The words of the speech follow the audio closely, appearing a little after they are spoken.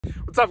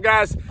What's up,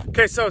 guys?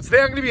 Okay, so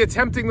today I'm going to be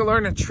attempting to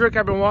learn a trick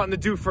I've been wanting to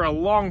do for a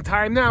long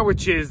time now,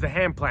 which is the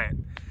hand plant.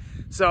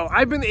 So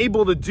I've been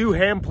able to do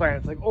hand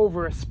plants like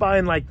over a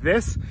spine like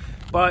this,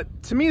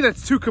 but to me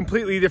that's two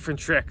completely different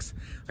tricks.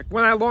 Like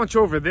when I launch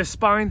over this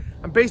spine,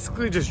 I'm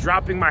basically just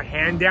dropping my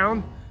hand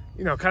down,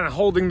 you know, kind of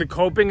holding the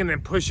coping and then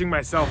pushing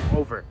myself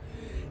over.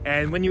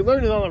 And when you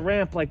learn it on a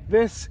ramp like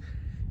this,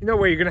 you know,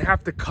 where you're going to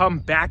have to come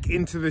back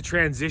into the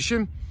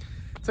transition,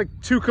 it's like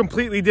two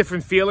completely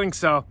different feelings.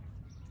 So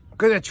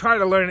I'm going to try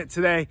to learn it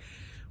today.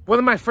 One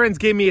of my friends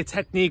gave me a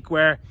technique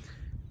where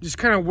you just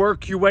kind of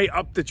work your way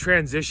up the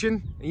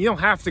transition, and you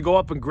don't have to go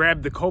up and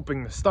grab the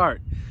coping to start.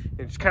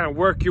 You just kind of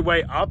work your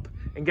way up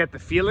and get the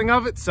feeling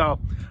of it. So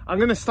I'm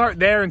going to start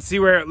there and see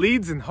where it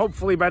leads, and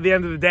hopefully by the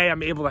end of the day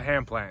I'm able to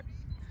hand plant.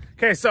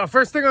 Okay, so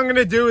first thing I'm going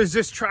to do is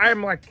just try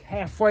them like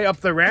halfway up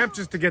the ramp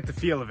just to get the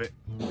feel of it.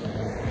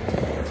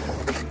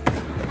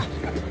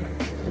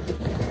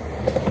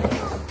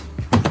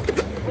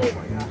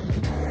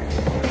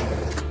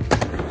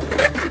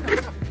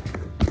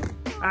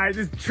 Alright,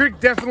 this trick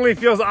definitely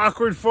feels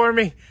awkward for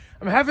me.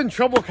 I'm having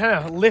trouble kind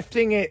of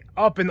lifting it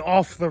up and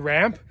off the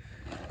ramp.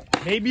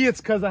 Maybe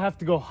it's because I have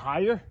to go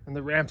higher and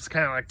the ramp's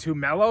kind of like too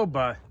mellow,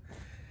 but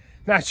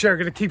not sure.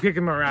 Gonna keep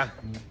kicking them around.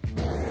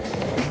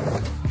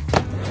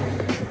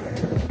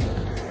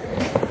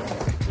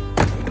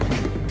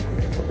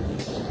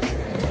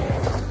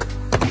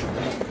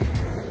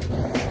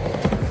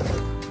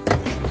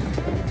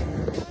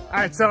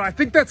 Alright, so I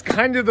think that's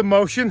kind of the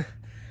motion.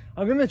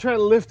 I'm gonna try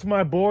to lift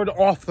my board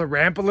off the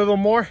ramp a little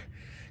more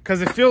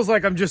because it feels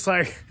like I'm just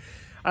like,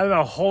 I don't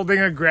know, holding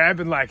a grab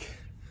and like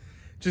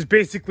just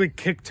basically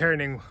kick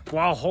turning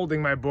while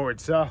holding my board.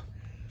 So I'm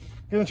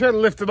gonna try to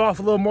lift it off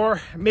a little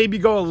more, maybe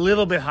go a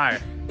little bit higher.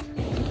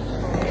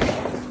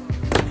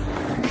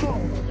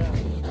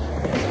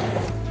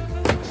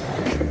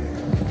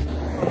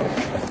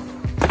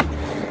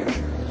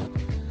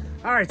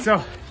 All right,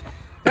 so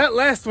that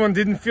last one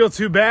didn't feel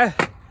too bad.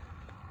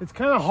 It's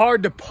kind of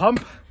hard to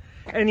pump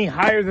any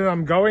higher than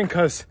I'm going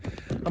because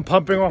I'm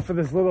pumping off of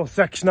this little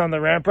section on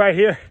the ramp right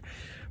here.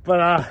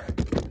 But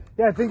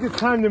yeah, I think it's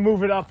time to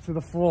move it up to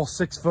the full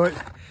 6 foot,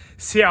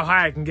 see how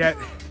high I can get.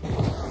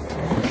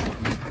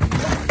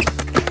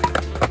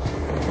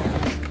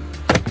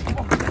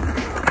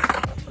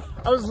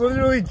 I was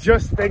literally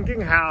just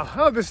thinking how,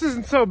 oh, this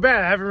isn't so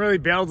bad. I haven't really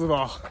bailed at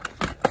all.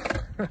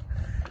 All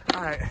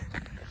right,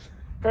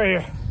 right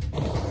here.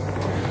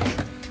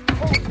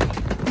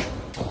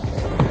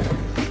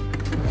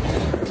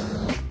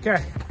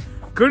 Okay,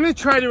 gonna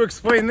try to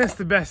explain this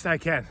the best I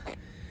can.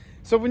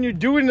 So when you're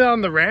doing it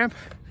on the ramp,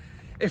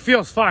 it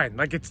feels fine.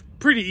 Like it's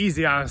pretty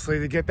easy, honestly,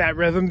 to get that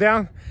rhythm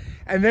down.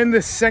 And then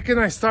the second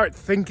I start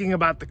thinking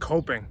about the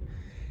coping,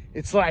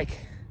 it's like,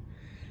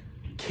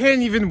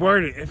 can't even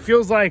word it. It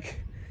feels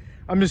like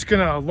I'm just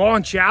gonna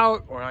launch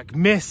out or like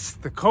miss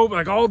the coping.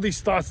 Like all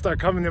these thoughts start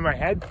coming in my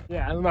head.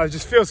 Yeah, I don't know, it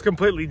just feels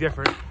completely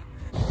different.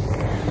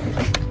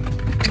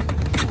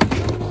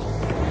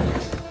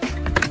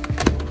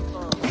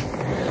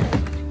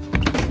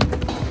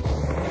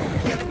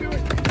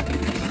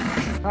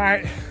 All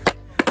right,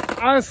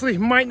 honestly,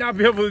 might not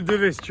be able to do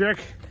this trick.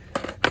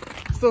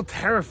 Still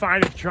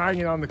terrified of trying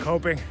it on the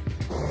coping.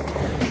 All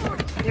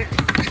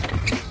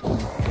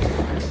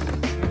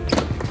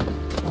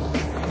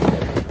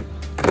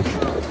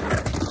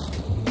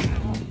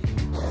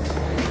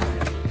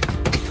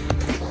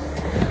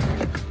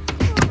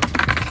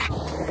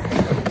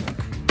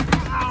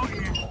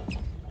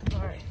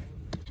right.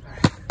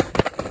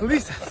 At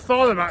least I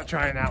thought about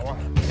trying that one.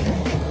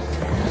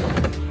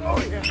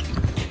 Oh yeah.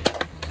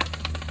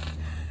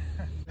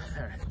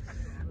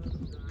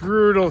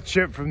 Brutal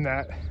chip from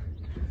that.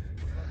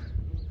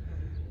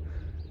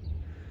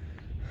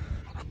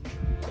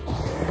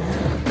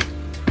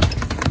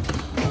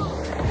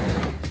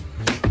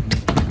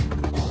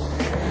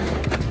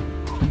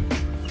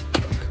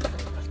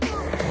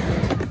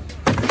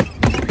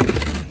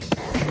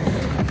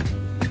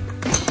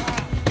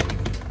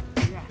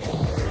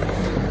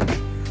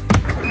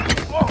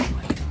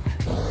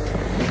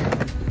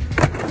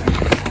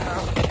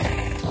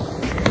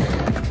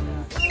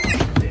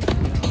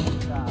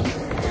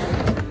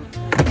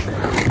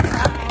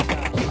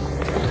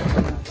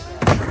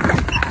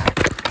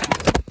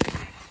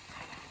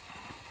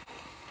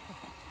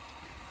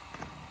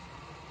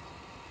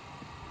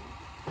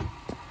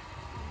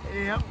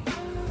 Yep.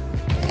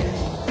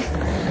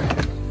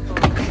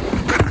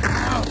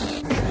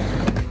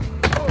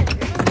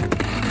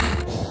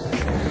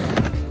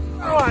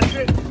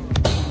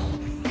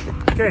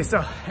 Okay, so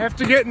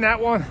after getting that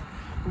one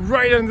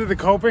right under the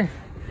coping,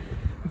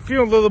 I'm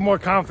feeling a little more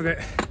confident.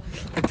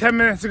 Like 10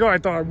 minutes ago, I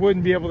thought I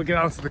wouldn't be able to get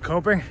onto the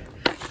coping.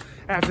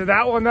 After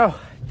that one though,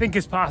 I think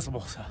it's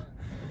possible. So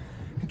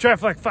I'll try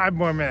for like 5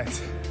 more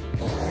minutes.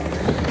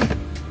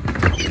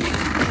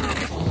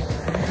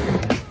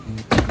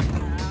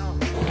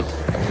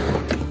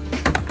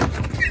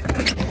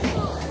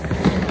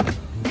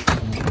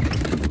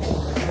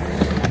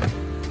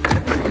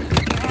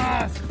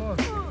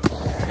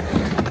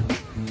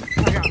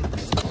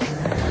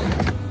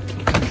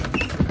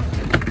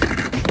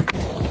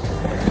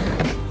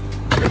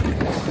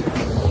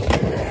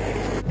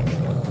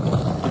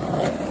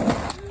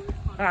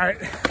 right.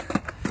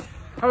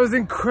 That was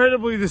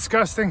incredibly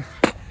disgusting,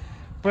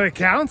 but it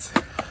counts.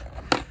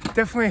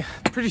 Definitely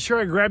pretty sure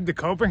I grabbed the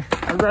coping.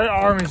 My right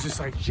arm is just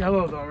like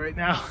jello though right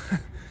now.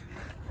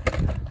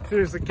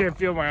 Seriously, can't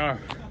feel my arm.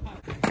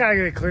 Gotta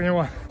get a cleaner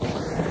one.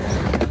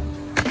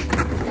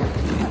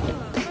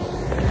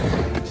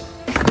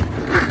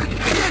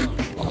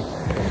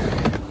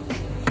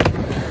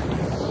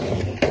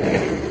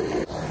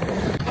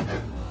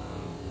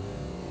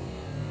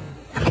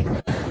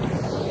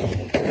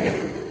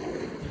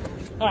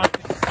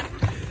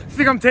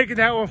 I think I'm taking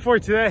that one for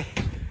today.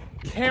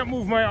 Can't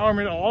move my arm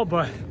at all,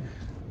 but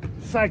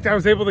psyched I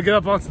was able to get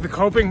up onto the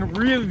coping.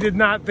 Really did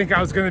not think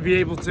I was going to be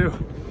able to.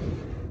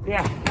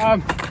 Yeah, I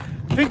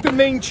think the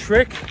main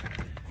trick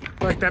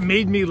like that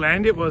made me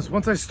land it was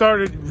once I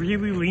started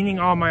really leaning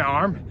on my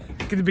arm.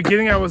 In the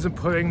beginning I wasn't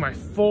putting my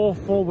full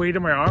weight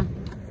on my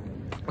arm.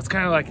 It's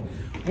kind of like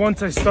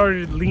once I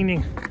started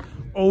leaning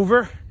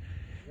over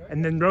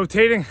and then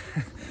rotating,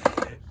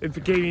 it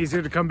became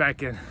easier to come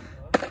back in.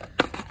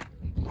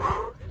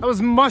 That was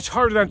much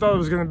harder than I thought it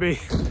was going to be.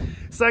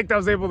 Psyched I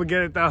was able to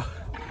get it though.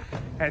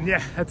 And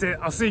yeah, that's it.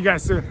 I'll see you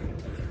guys soon.